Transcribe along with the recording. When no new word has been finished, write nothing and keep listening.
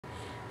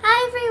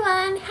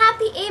everyone!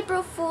 Happy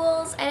April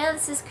Fools! I know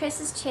this is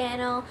Chris's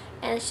channel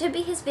and it should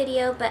be his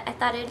video, but I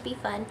thought it would be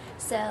fun,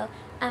 so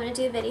I'm going to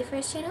do a video for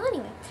his channel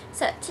anyway.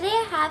 So today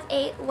I have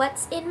a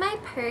What's in My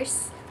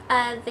Purse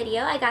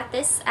video. I got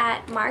this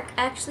at Mark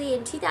actually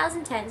in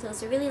 2010, so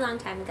it's a really long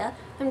time ago.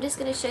 I'm just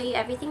going to show you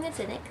everything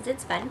that's in it because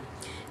it's fun.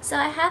 So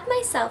I have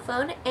my cell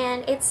phone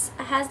and it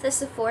has the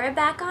Sephora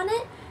back on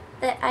it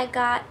that I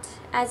got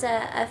as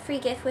a free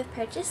gift with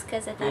purchase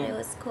because I thought it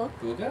was cool.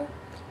 Booga?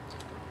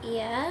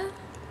 Yeah.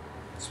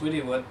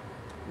 Sweetie, what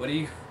are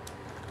you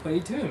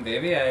doing,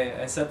 baby?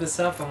 I set this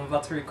up. I'm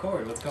about to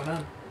record. What's going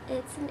on?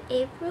 It's an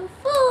April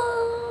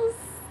Fool's.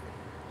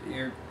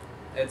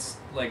 It's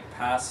like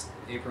past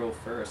April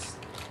 1st.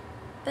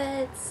 But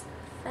it's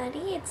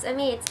funny. It's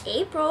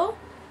April.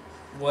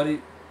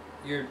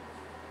 You're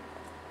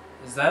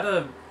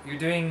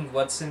doing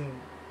what's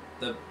in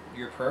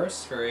your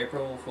purse for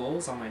April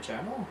Fools on my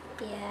channel?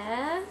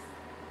 Yeah.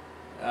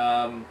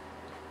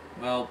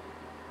 Well,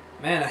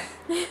 man,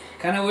 I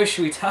kind of wish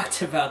we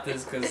talked about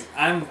this because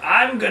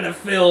I'm gonna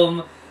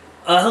film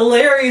a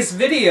hilarious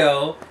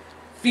video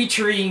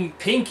featuring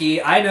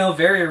Pinky. I know,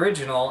 very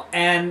original,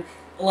 and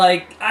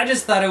like I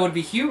just thought it would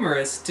be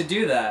humorous to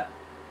do that.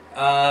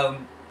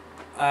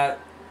 I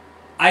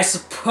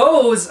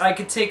suppose I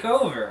could take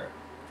over.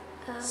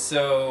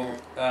 So,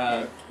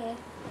 okay.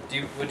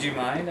 Would you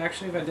mind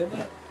actually if I did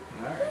that?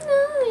 All right.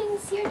 No,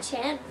 it's your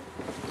channel.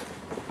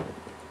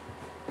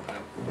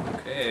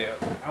 Okay.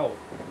 Ow.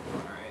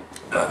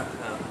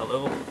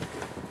 Hello.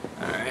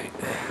 Alright.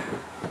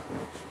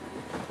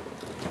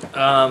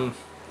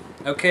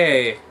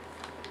 Okay.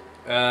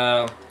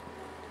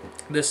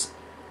 This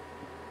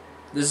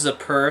is a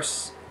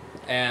purse,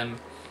 and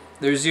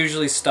there's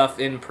usually stuff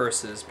in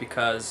purses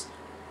because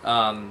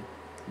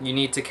you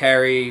need to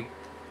carry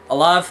a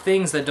lot of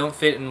things that don't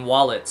fit in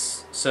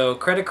wallets. So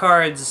credit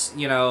cards,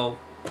 you know,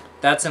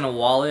 that's in a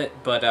wallet,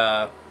 but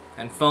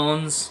and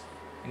phones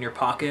in your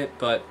pocket,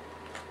 but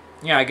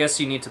yeah, I guess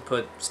you need to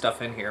put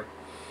stuff in here.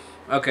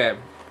 Okay,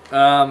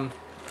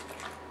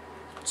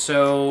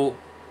 so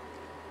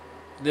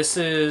this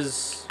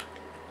is,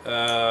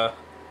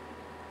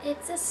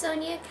 It's a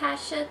Sonia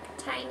Kashuk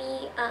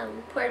tiny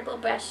portable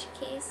brush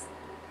case.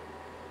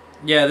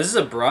 Yeah, this is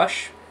a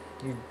brush.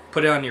 You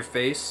put it on your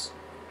face.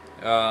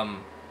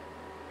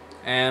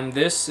 And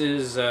this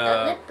is,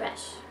 a lip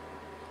brush.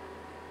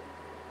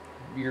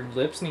 Your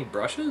lips need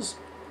brushes?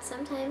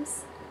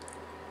 Sometimes.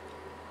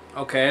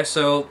 Okay,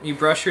 so you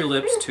brush your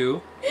lips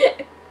too.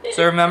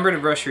 So remember to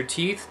brush your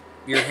teeth,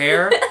 your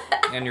hair,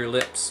 and your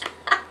lips.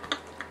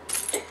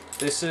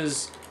 This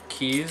is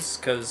keys,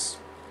 because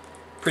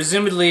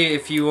presumably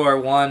if you are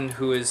one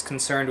who is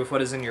concerned with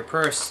what is in your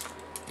purse,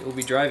 you will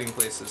be driving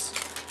places.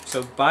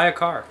 So buy a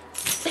car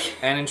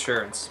and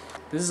insurance.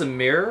 This is a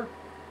mirror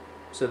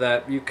so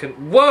that you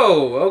can...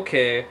 Whoa!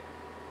 Okay.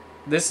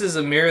 This is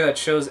a mirror that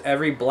shows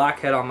every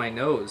blackhead on my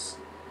nose.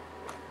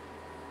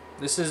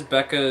 This is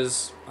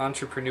Becca's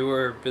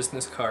entrepreneur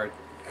business card.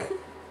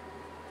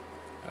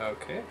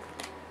 Okay.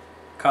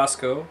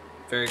 Costco.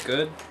 Very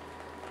good.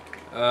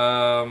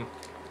 Oh,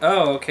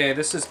 okay.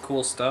 This is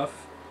cool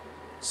stuff.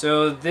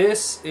 So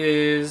this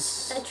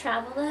is... A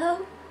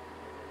Travelo?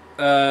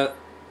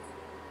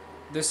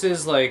 This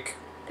is like...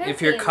 Perfume.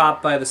 If you're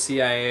caught by the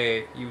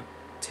CIA, you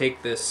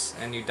take this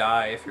and you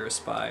die if you're a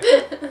spy.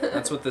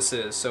 That's what this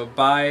is. So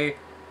buy...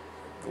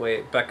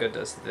 Wait, Becca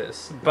does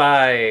this.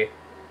 Buy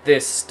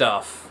this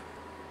stuff.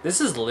 This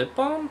is lip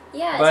balm?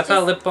 Yeah. But I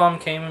thought lip balm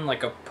came in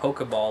like a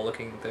Pokeball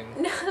looking thing.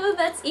 No,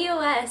 that's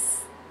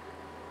EOS.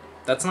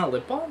 That's not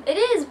lip balm? It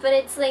is, but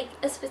it's like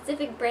a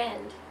specific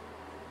brand.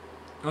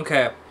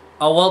 Okay.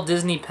 A Walt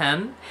Disney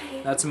pen.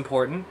 That's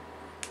important.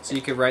 So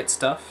you could write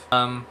stuff.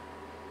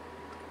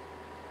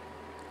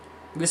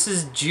 This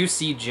is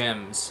Juicy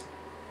Gems.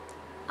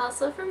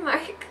 Also from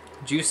Mark.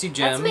 Juicy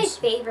Gems.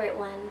 That's my favorite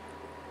one.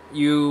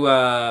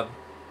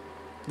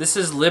 This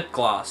is lip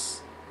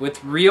gloss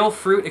with real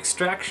fruit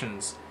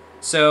extractions.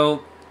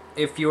 So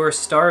if you're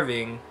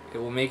starving, it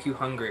will make you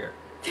hungrier.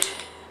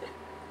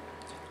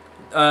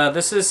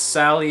 This is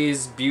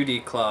Sally's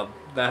Beauty Club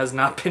that has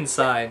not been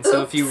signed.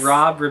 So if you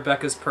rob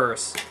Rebecca's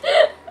purse,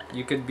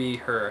 you could be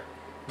her.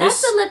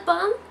 That's a lip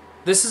balm.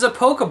 This is a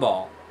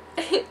Pokeball.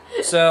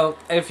 So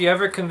if you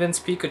ever convince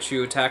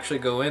Pikachu to actually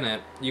go in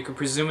it, you could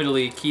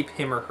presumably keep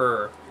him or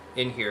her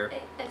in here.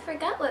 I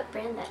forgot what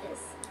brand that is.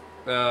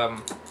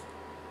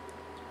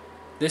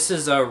 This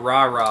is a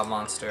Rah-Rah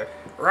monster.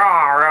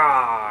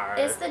 Rah-Rah!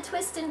 It's the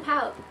twist and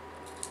pout.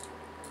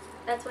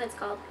 That's what it's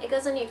called. It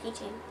goes on your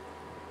keychain.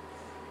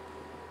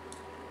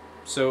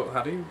 So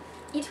how do you...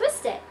 You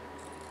twist it.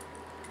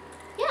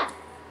 Yeah.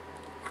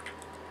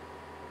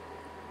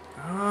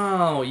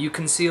 Oh, you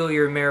conceal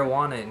your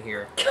marijuana in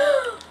here.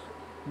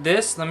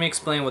 This, let me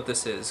explain what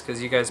this is,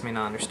 because you guys may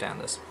not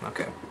understand this.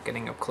 Okay,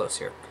 getting up close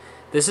here.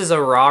 This is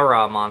a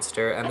Rah-Rah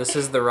monster, and this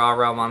is the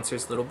Rah-Rah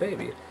monster's little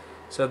baby.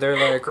 So they're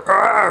like,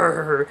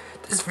 "Arr,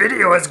 this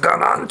video has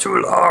gone on too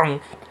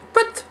long.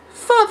 But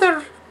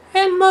father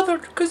and mother,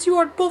 because you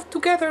are both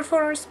together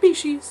for our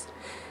species,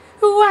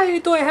 Why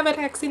do I have an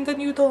accent and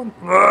you don't?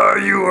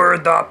 You were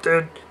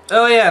adopted.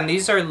 Oh yeah, and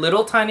these are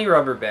little tiny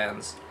rubber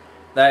bands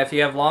that if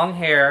you have long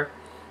hair,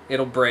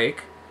 it'll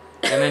break,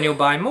 and then you'll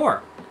buy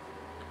more.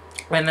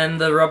 And then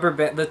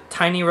the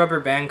tiny rubber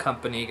band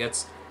company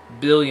gets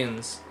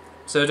billions,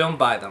 so don't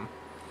buy them.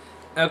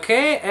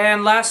 Okay,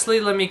 and lastly,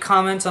 let me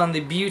comment on the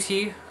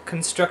beauty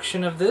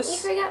construction of You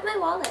this. forgot my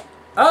wallet.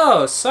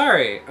 Oh,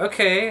 sorry.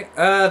 Okay,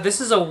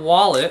 this is a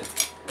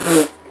wallet.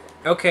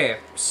 Okay,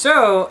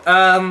 so,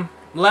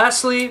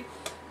 lastly,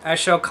 I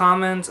shall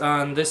comment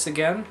on this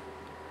again.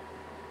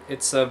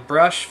 It's a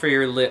brush for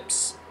your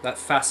lips. That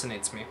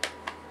fascinates me.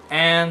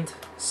 And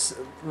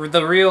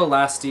the real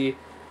lasty,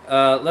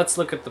 let's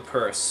look at the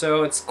purse.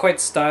 So it's quite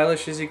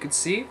stylish, as you can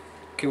see. You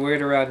can wear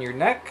it around your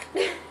neck,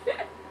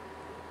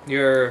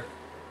 your,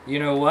 you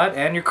know what,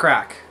 and your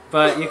crack.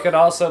 But you could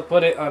also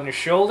put it on your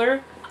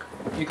shoulder.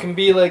 You can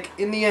be like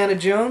Indiana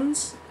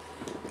Jones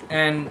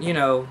and, you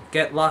know,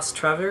 get lost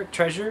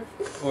treasure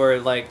or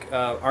like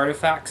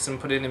artifacts and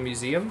put it in a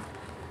museum.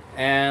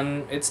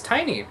 And it's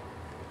tiny.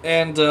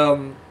 And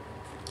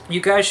you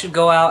guys should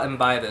go out and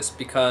buy this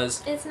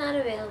because It's not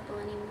available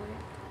anymore.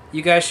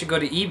 you guys should go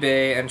to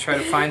eBay and try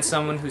to find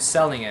someone who's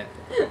selling it.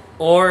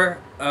 Or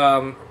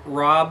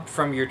rob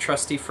from your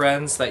trusty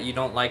friends that you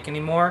don't like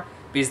anymore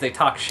because they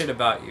talk shit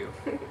about you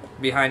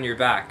behind your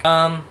back.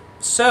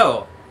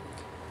 So,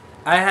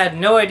 I had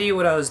no idea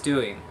what I was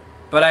doing,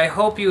 but I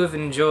hope you have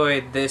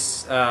enjoyed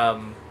this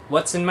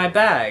what's in my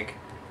bag,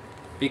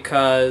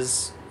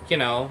 because, you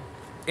know,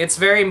 it's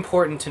very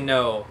important to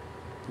know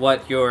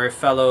what your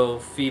fellow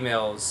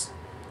females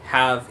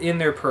have in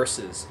their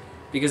purses,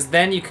 because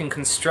then you can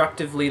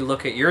constructively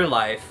look at your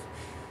life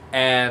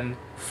and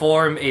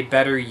form a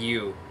better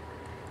you.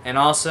 And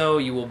also,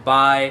 you will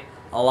buy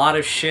a lot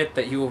of shit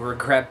that you will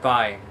regret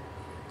buying.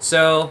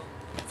 So,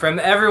 from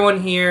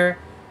everyone here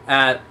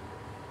at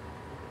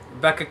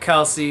Rebecca,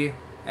 Kelsey,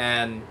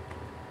 and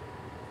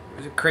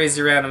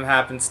Crazy Random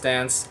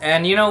Happenstance,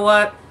 and you know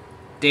what?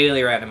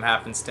 Daily Random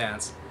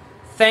Happenstance.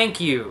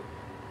 Thank you,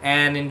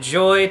 and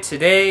enjoy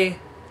today,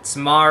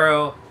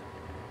 tomorrow,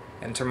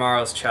 and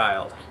tomorrow's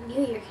child. I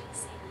knew you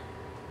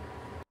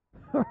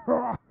were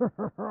going to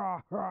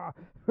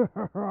say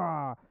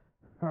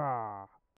that.